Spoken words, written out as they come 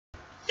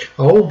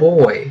Oh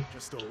boy.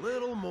 Just a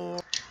little more.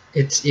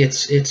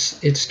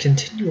 It's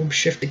continuum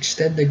shift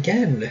extend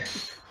again.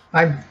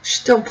 I'm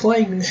still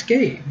playing this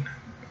game.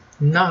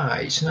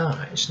 Nice,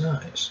 nice,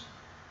 nice.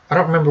 I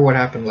don't remember what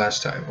happened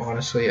last time.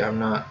 Honestly, I'm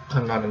not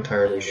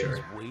entirely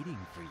sure. Waiting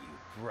for you,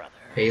 brother.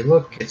 Hey,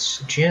 look, it's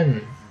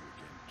Jin.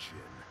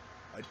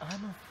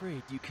 I'm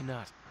afraid you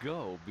cannot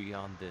go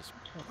beyond this.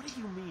 What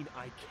do you mean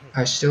I can't?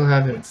 I still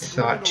haven't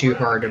thought too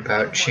hard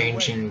about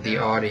changing the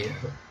audio,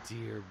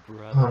 Dear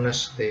brother.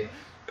 honestly,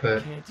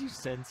 but Can't you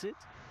sense it?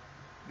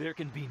 There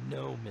can be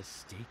no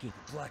mistaking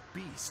Black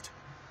Beast.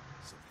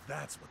 So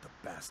that's what the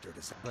bastard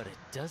is. but it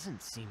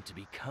doesn't seem to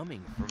be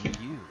coming from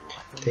you.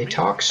 they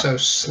talk so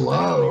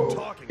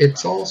slow.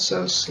 It's all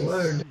so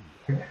slow.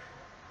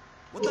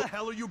 What the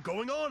hell are you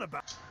going on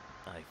about?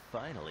 I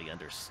finally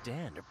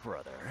understand,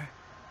 brother.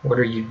 What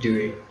are you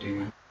doing,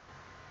 dude?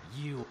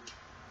 You...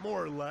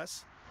 More or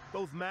less.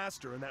 Both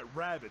Master and that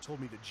rabbit told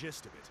me the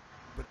gist of it.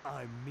 But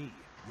I'm me.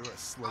 You're a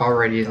slave.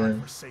 Alrighty then.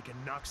 Forsaken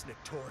Nox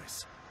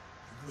Nictoris.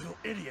 You little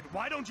idiot.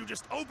 Why don't you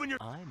just open your...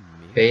 I'm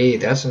me. Hey,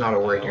 that's not a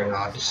word you're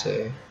allowed to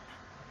say.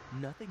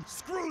 Nothing...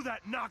 Screw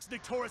that Nox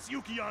Nictoris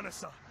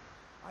Yukianasa!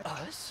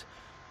 Us?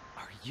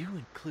 Are you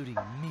including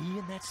me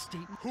in that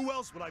statement? Who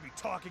else would I be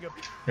talking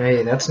about?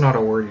 Hey, that's not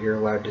a word you're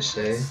allowed to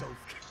say.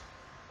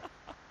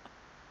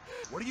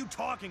 What are you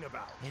talking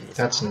about?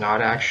 That's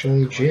not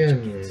actually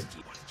Jin.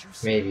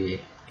 Maybe.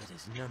 It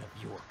is none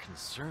of your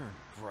concern,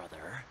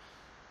 brother.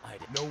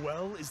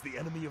 Noelle is the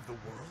enemy of the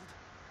world?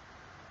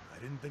 I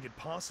didn't think it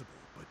possible,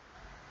 but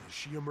is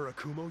she a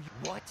Murakumo?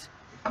 What?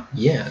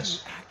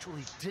 Yes. You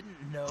actually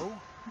didn't know?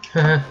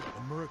 A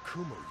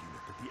Murakumo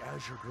unit that the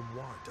Azure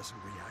Grimoire doesn't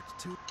react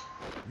to?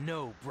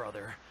 No,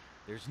 brother.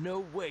 There's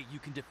no way you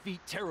can defeat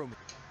Terumi.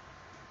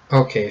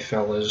 Okay,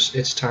 fellas,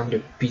 it's time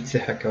to beat the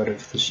heck out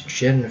of this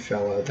Jin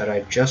fella that I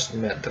just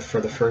met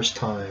for the first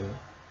time.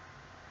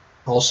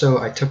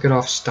 Also, I took it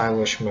off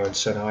stylish mode,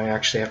 so now I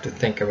actually have to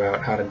think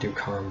about how to do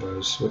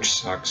combos, which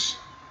sucks.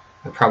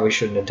 I probably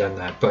shouldn't have done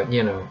that, but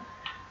you know,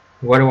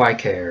 what do I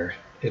care?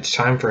 It's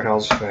time for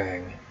Hell's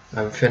Fang.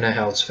 I'm finna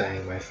Hell's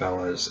Fang, my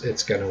fellas.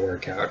 It's gonna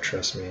work out,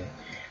 trust me.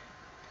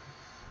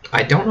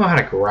 I don't know how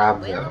to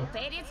grab, though,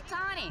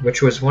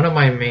 which was one of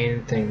my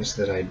main things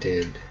that I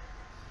did.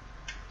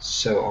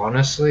 So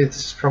honestly,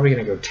 this is probably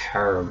gonna go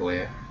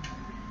terribly,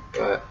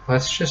 but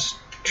let's just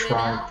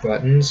try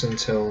buttons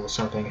until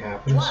something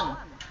happens.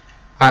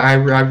 I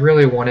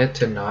really want it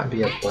to not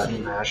be a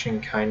button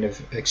mashing kind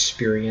of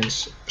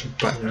experience.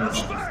 Button.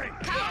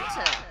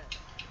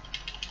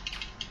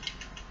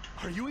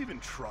 Are you even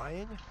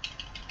trying?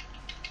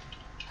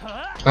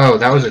 Oh,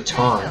 that was a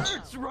taunt.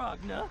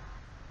 Ragna.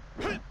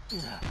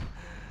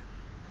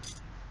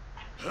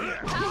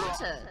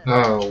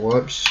 Oh,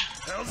 whoops.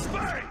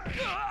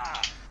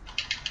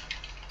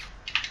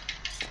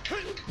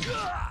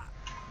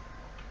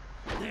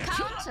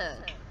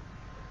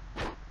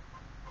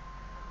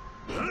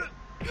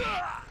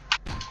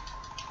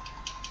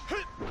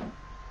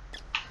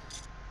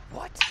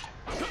 What?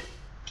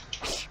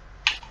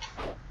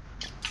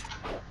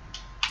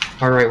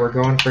 Alright, we're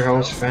going for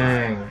Hell's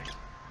Fang.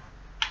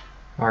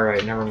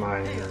 Alright, never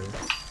mind then.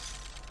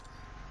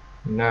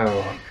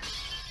 No.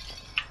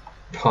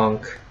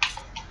 Punk.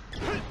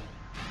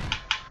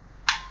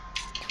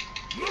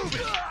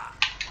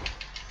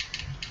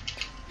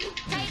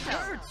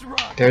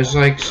 There's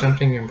like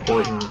something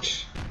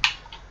important.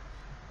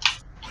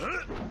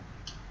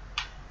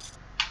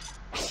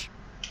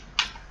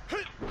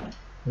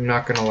 I'm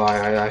not gonna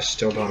lie, I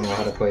still don't know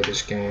how to play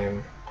this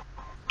game.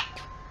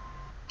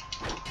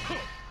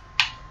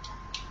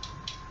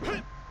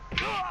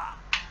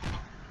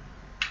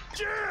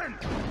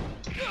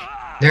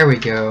 There we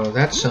go,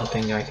 that's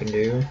something I can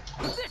do.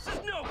 This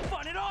is no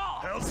fun at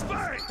all.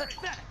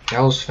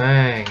 Hell's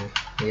Fang.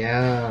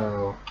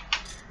 Yo.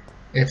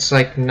 It's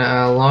like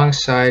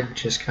alongside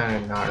just kind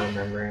of not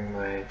remembering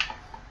my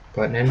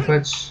button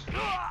inputs.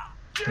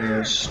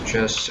 There's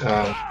just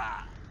oh,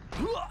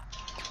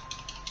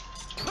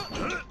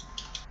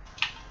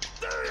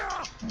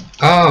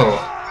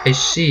 I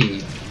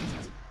see.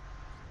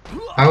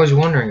 I was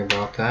wondering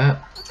about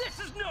that.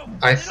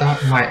 I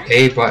thought my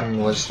A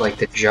button was like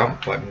the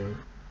jump button,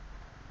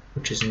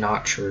 which is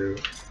not true.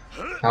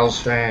 Hell's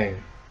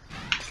Fang.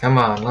 Come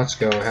on, let's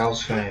go,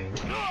 Hell's Fang.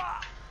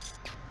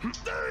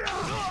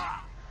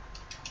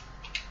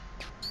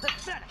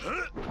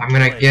 I'm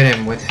gonna get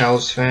him with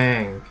Hell's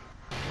Fang.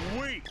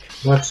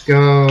 Let's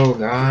go,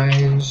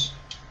 guys.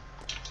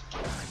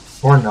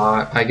 Or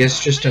not. I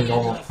guess just a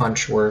normal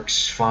punch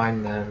works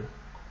fine then.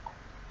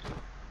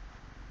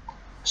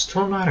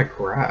 Still not a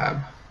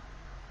grab.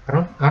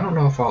 I don't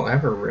know if I'll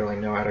ever really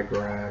know how to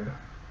grab.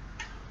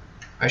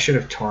 I should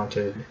have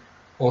taunted.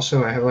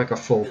 Also, I have like a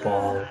full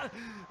ball.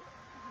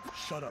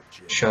 Shut up,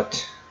 Jin.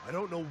 Shut. I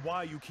don't know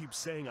why you keep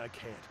saying I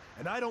can't,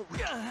 and I don't...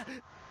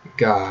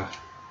 Gah.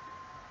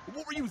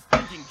 What were you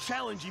thinking,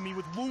 challenging me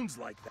with wounds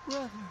like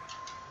that?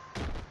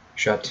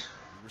 Shut.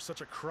 You were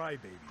such a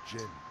crybaby,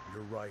 Jin.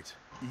 You're right.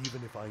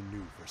 Even if I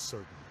knew for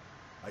certain,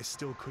 I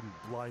still couldn't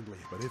blindly.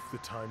 But if the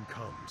time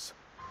comes,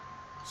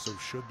 So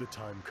should the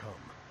time come,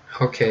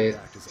 Okay,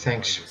 act as a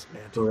thanks, virus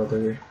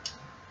antibody.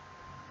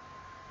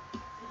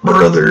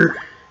 Brother!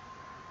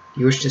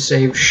 You wish to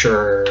save?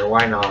 Sure,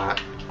 why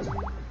not?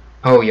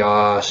 Oh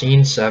yeah,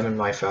 scene 7,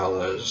 my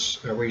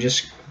fellas. Are we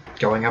just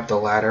going up the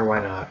ladder? Why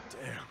not?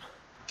 Damn.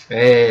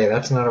 Hey,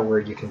 that's not a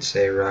word you can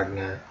say,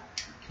 Ragna.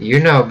 You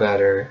know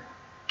better.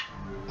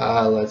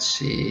 Let's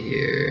see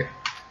here.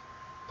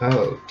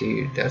 Oh,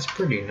 dude, that's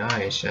pretty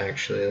nice,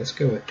 actually. Let's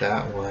go with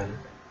that one.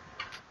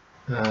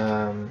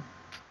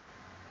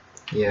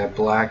 Yeah,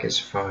 black is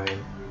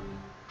fine.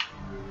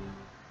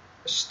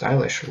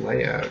 Stylish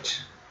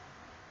layout.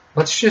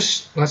 Let's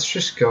just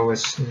go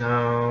with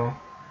no.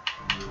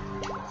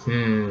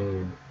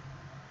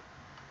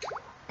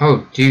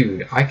 Oh,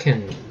 dude, I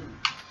can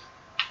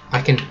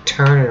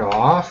turn it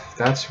off?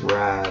 That's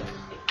rad.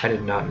 I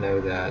did not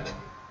know that.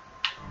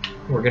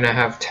 We're gonna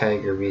have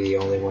Tiger be the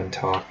only one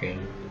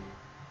talking.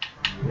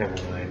 Never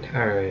mind.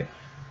 Alright.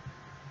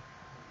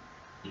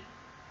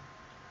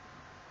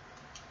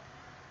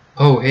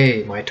 Oh,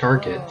 hey, my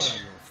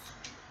target.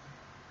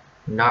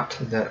 Not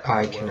that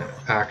I can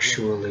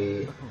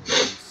actually...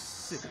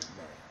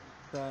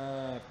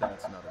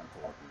 That's not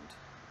important.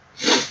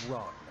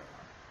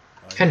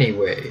 Ragna.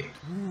 Anyway.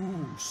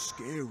 Ooh,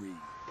 scary.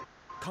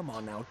 Come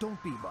on now,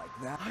 don't be like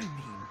that. I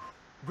mean,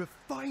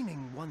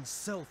 refining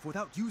oneself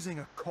without using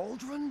a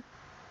cauldron?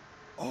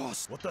 Oh,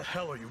 what the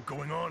hell are you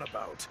going on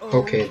about?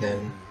 Okay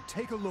then.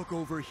 Take a look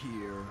over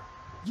here.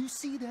 You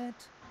see that?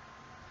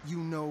 You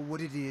know what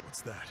it is.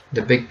 What's that?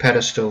 The big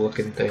pedestal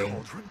looking thing.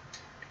 Cauldron?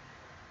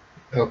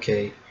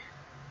 Okay.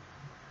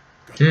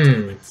 God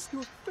damn it.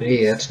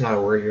 Hey, that's not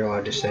a word you're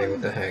allowed to say,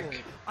 what the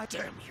heck.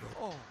 Damn you.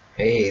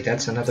 Hey,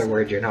 that's another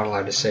word you're not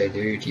allowed to say,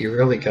 dude. You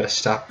really gotta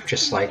stop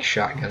just like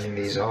shotgunning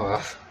these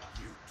off.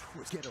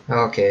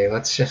 Okay,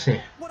 let's just...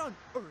 What on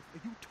earth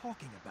are you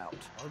talking about?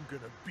 I'm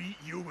gonna beat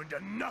you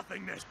into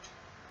nothingness.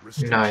 Nice.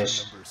 Restriction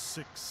number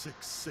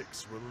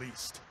 666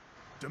 released.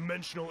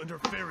 Dimensional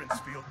interference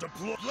field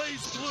deployed.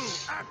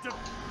 BlazBlue active.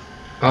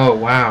 Oh,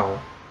 wow.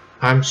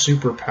 I'm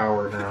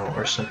superpower now,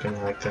 or something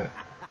like that.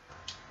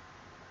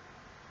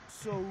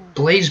 So,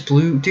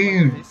 BlazBlue,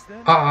 dude!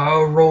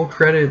 Roll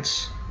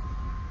credits.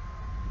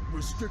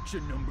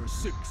 restriction number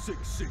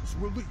 666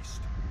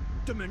 released.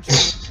 Dimensional.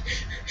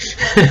 It's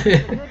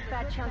a good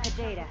fat chunk of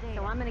data,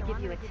 so I'm gonna give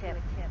you a tip.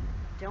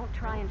 Don't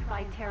try and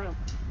fight Terra.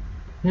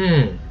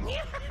 Let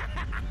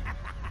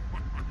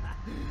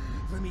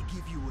me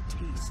give you a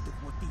taste of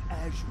what the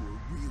Azure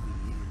really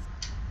is.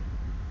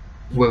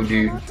 Whoa,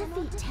 dude.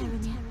 Cannot defeat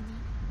tyranny.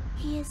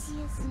 He is.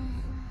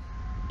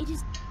 It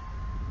is.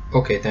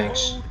 Okay,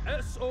 thanks.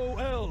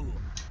 SOL.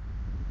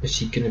 Is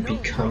he gonna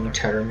become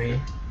Terramy?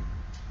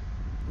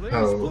 Oh.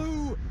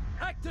 BlazBlue,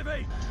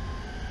 activate.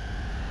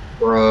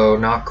 Bro,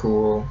 not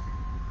cool.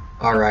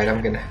 Alright,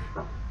 I'm gonna...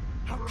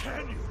 How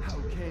can you? How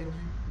can you?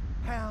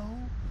 How?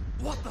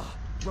 What the?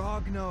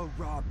 Ragna.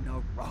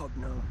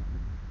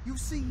 You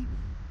see,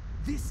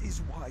 this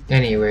is why you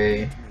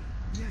Anyway.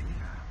 can't get me.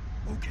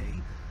 Yeah.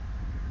 Okay.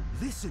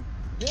 Listen,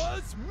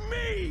 was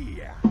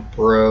me.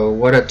 Bro,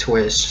 what a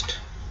twist.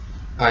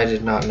 I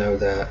did not know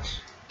that.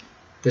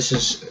 This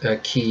is a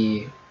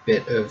key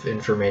bit of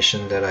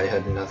information that I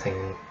had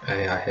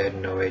I had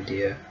no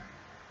idea.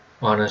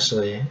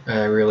 Honestly,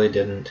 I really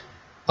didn't.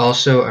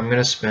 Also, I'm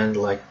gonna spend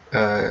like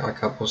a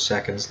couple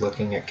seconds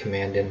looking at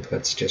command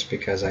inputs just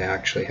because I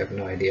actually have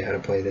no idea how to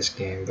play this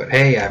game. But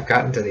hey, I've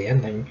gotten to the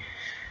ending.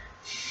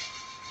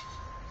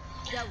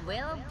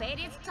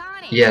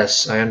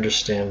 Yes, I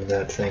understand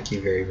that. Thank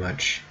you very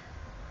much.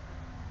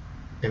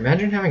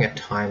 Imagine having a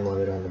time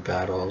limit on the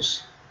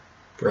battles.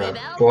 Bro,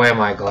 boy am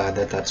I glad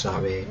that that's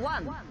not me.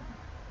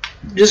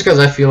 Just because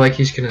I feel like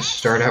he's gonna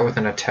start out with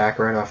an attack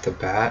right off the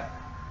bat.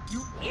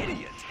 You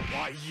idiot!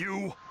 Why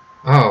you?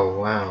 Oh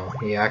wow,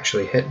 he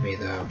actually hit me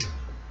though.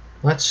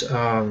 Let's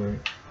additional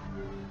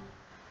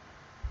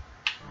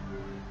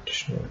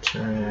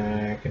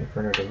attack,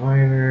 Inferno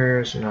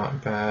Diviners,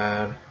 not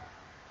bad.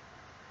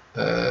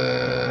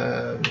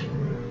 I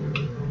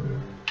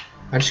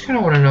just kind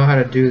of want to know how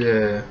to do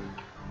the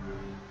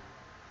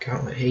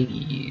Gauntlet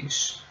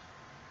Hades.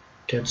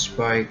 Dead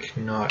Spike,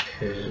 not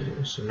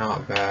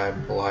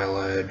bad. Belial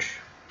Edge,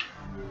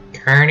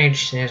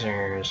 Carnage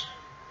Scissors,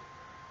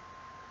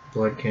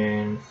 Blood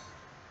Cane.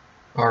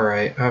 All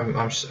right, I'm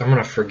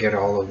gonna forget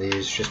all of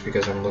these just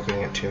because I'm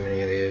looking at too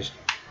many of these.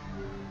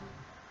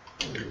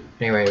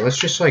 Anyway, let's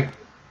just like.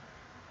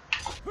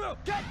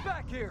 Get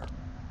back here.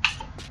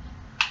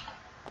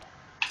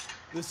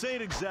 This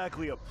ain't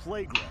exactly a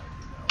playground,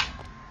 you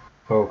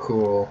know. Oh,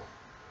 cool.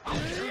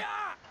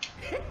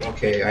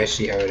 Okay, I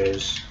see how it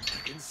is. I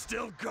can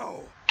still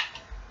go.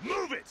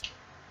 Move it.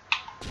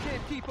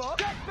 Can't keep up.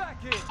 Get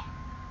back here.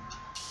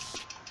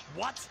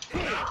 What?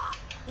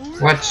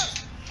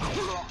 What?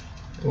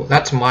 Well,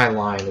 that's my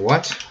line.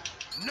 What?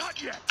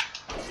 Not yet.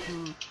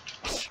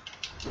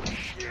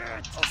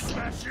 Shit! I'll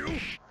smash you.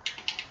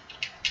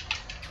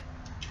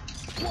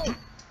 Whoa.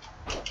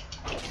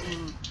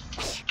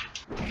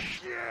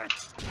 Shit!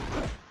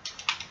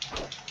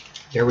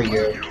 There we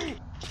go.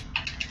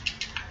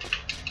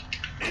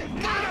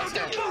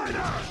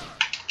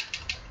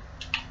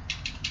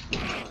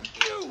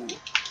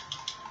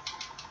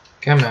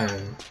 Come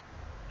on.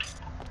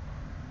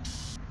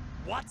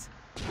 What?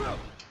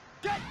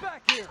 Get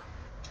back here!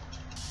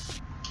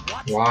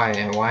 What? Why?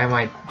 And why am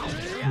I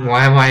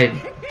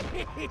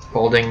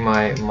holding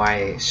my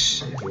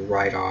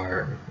right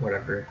arm?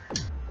 Whatever.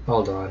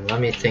 Hold on.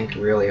 Let me think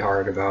really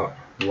hard about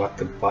what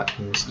the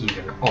buttons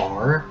even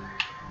are.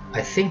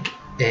 I think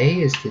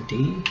A is the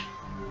D.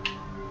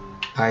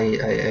 I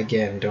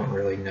again don't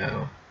really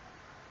know.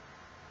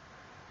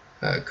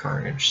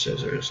 Carnage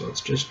scissors.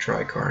 Let's just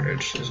try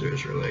carnage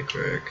scissors really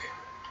quick.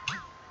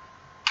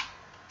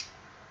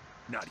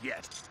 Not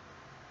yet.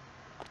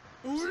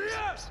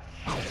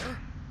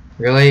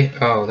 Really?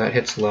 Oh, that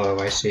hits low,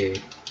 I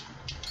see.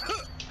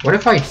 What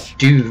if I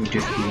do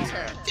defeat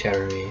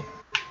Terry?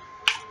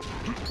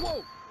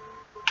 Whoa.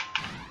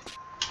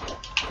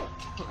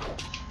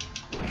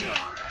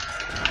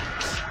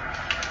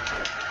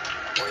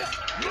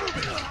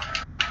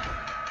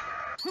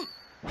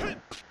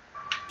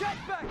 Get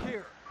back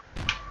here!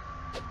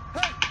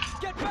 Hey,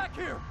 get back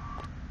here!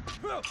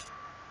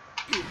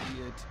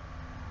 Idiot.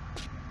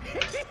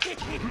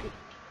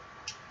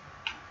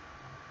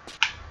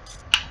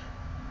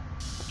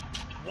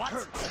 What?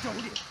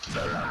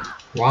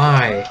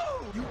 Why?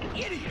 You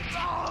idiot!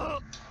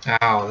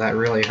 Ow, that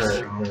really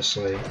hurt,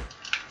 honestly.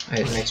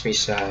 It makes me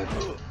sad.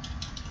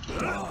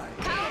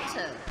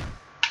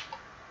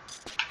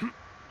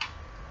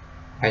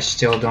 I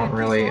still don't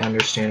really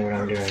understand what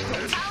I'm doing.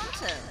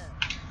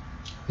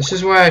 This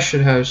is why I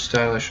should have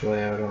stylish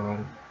layout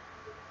on.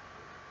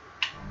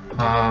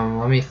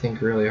 Let me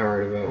think really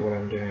hard about what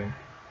I'm doing.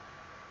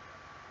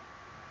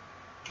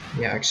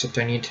 Yeah, except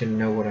I need to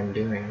know what I'm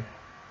doing.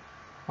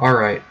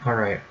 Alright,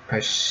 I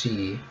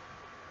see.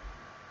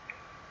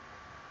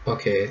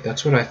 Okay,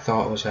 that's what I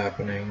thought was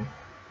happening.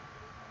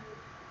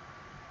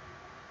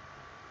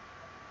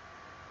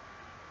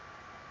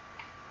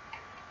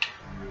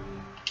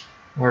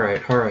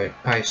 Alright,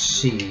 I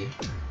see.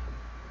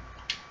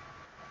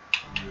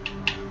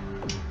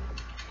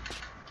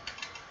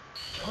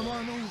 Come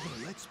on over,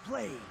 let's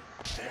play.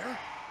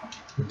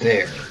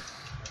 There.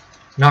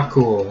 Not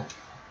cool.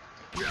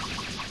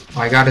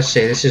 I gotta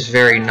say, this is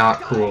very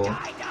not cool.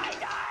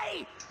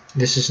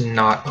 This is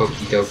not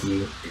okie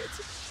dokie.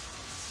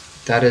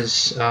 That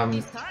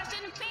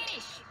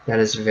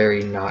is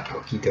very not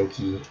okie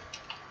dokie.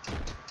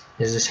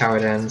 Is this how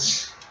it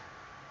ends?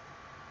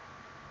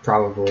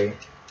 Probably.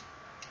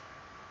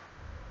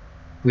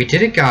 We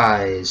did it,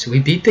 guys! We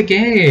beat the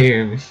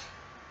game!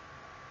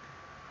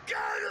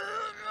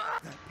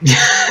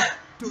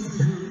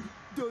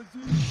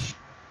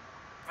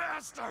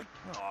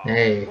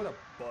 Hey. What a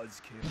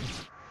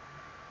buzzkill.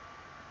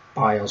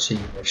 Bye, I'll see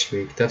you next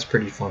week. That's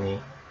pretty funny.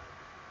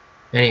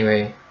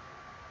 Anyway.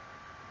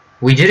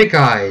 We did it,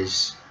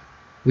 guys!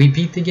 We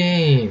beat the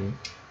game!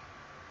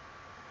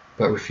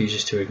 But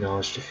refuses to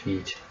acknowledge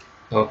defeat.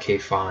 Okay,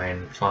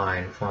 fine.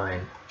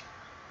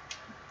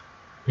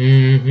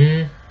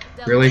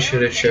 Really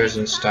should have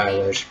chosen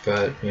stylish,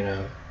 but, you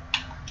know.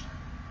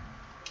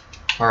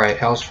 Alright,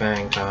 Hell's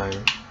Fang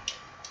time.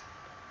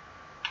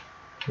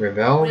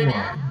 Rebel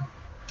 1.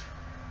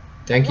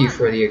 Thank you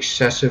for the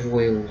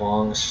excessively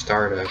long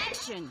startup.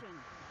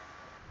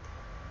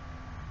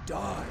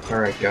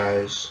 Alright,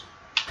 guys.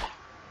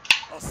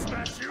 I'll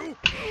smash you.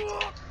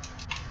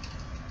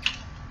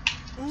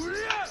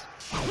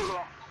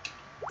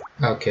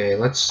 Okay,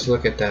 let's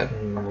look at that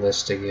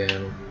list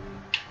again.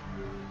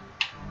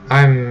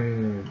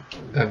 I'm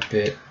a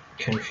bit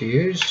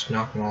confused,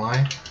 not gonna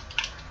lie.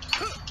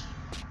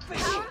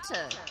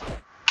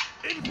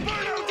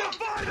 Inferno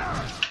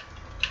Divider!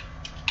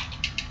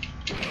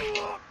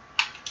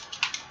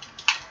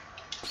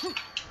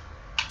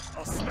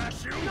 I'll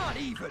smash you. Not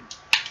even.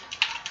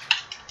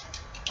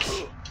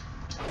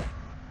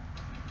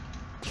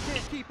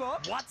 Can't keep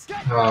up. What's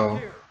that?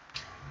 Oh,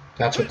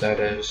 that's what that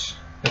is.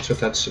 That's what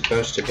that's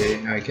supposed to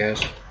be, I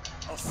guess.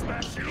 I'll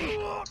smash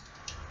you.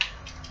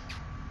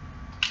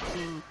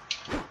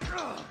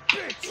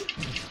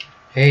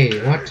 Hey,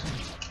 what?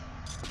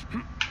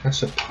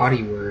 That's a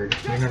potty word.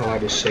 You're not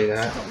allowed to say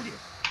that.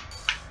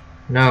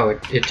 No,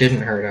 it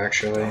didn't hurt,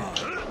 actually.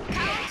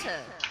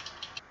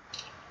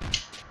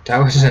 That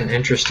was an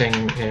interesting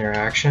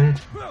interaction.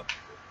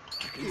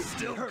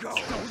 Still go.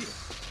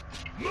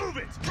 Move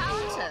it.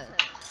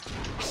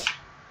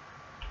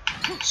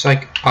 It's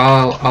like,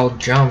 I'll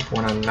jump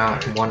when I'm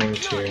not wanting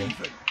to.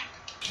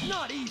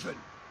 Not even.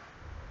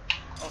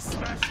 I'll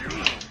smash you.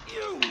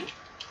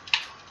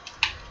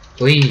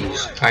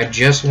 Please, I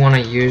just want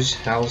to use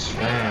Hell's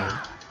Fang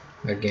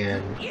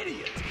again.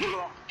 Idiot.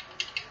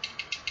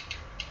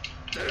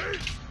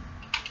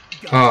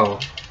 Oh.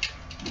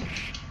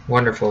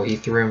 Wonderful, he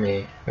threw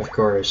me, of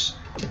course.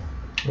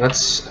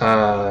 Let's,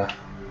 okay.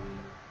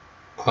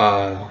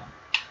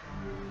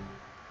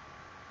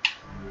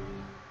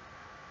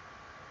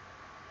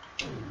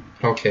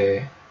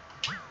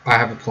 I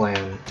have a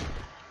plan.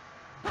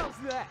 How's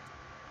that?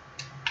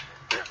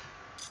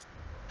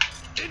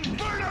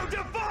 Inferno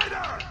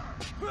Divider!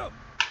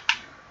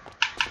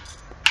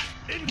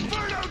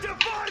 Inferno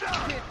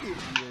Divider! You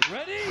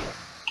ready?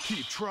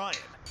 Keep trying.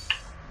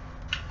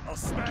 I'll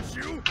smash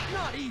you.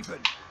 Not even.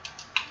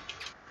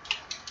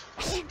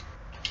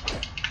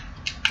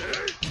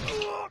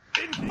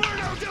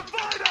 Inferno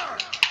Divider!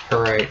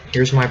 Alright,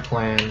 here's my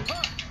plan.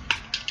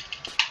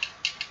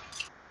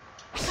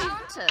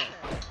 Counter.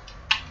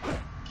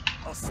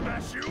 I'll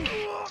smash you.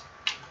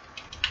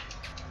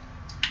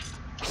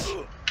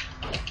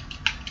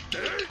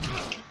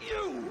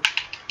 You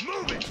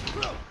move it.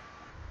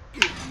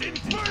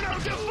 Inferno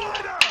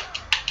Divider!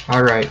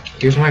 Alright,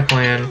 here's my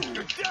plan.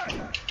 You're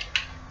dead.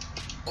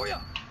 Oh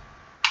yeah.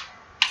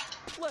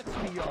 Let's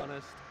be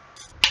honest.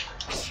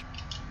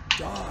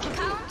 Die.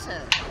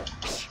 Counter.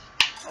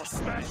 I'll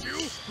smash you.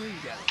 Spring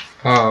down.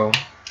 Oh.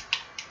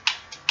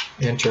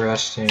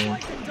 Interesting.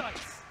 Slice and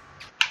dice.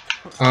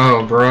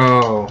 Oh,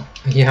 bro.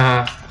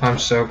 Yeah, I'm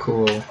so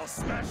cool. I'll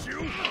smash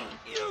you.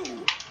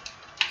 You.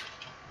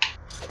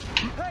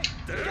 Hey,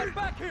 get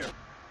back here.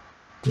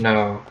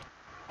 No.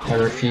 I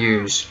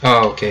refuse.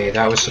 Oh, okay,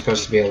 that was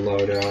supposed to be a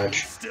low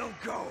dodge. Still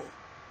go.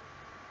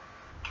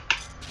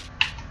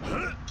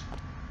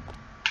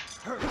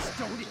 Hurts,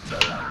 don't it?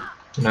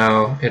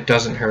 No, it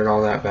doesn't hurt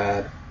all that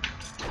bad.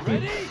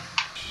 Ready?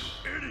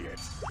 Idiot.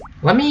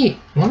 Let me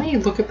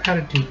look up how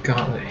to do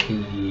Gauntlet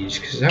Hades,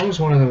 because that was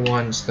one of the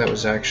ones that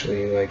was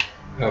actually like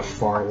a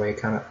far away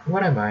kind of.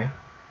 What am I?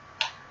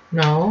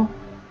 No,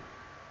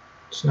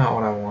 it's not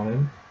what I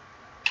wanted.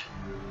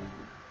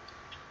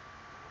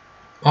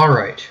 All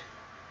right.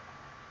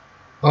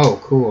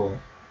 Oh, cool.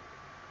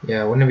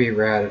 Yeah, wouldn't it be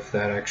rad if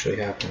that actually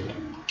happened?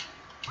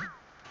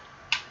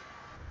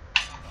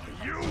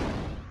 You.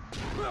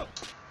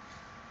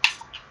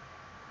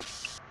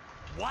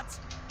 What?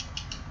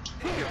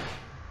 Here.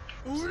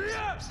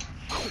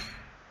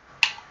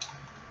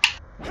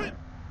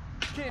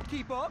 Can't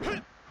keep up.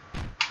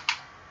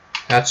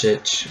 That's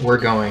it. We're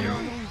going.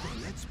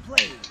 Let's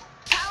play.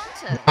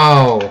 Counter.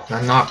 Oh,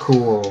 I'm not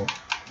cool.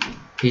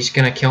 He's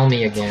gonna kill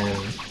me again.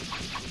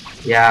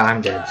 Yeah,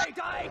 I'm dead. Die,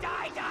 die,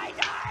 die, die,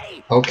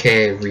 die.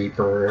 Okay,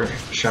 Reaper.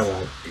 Shut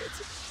up.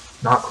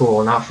 Not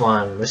cool, not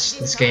fun.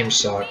 This game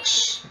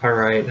sucks.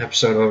 Alright,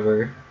 episode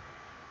over.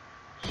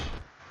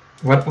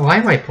 Why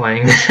am I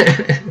playing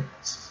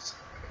this?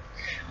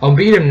 I'll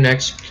beat him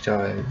next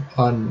time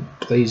on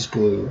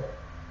BlazBlue.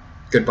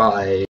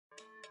 Goodbye.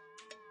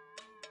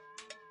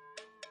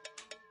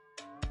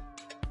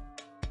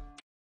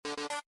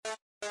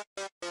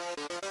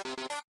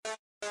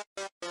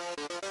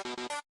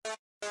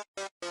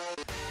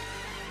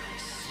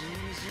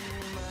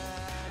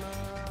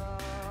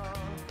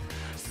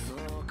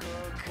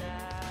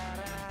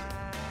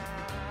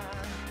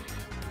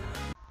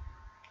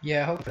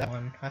 Yeah, I hope that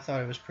one. I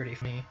thought it was pretty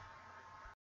funny.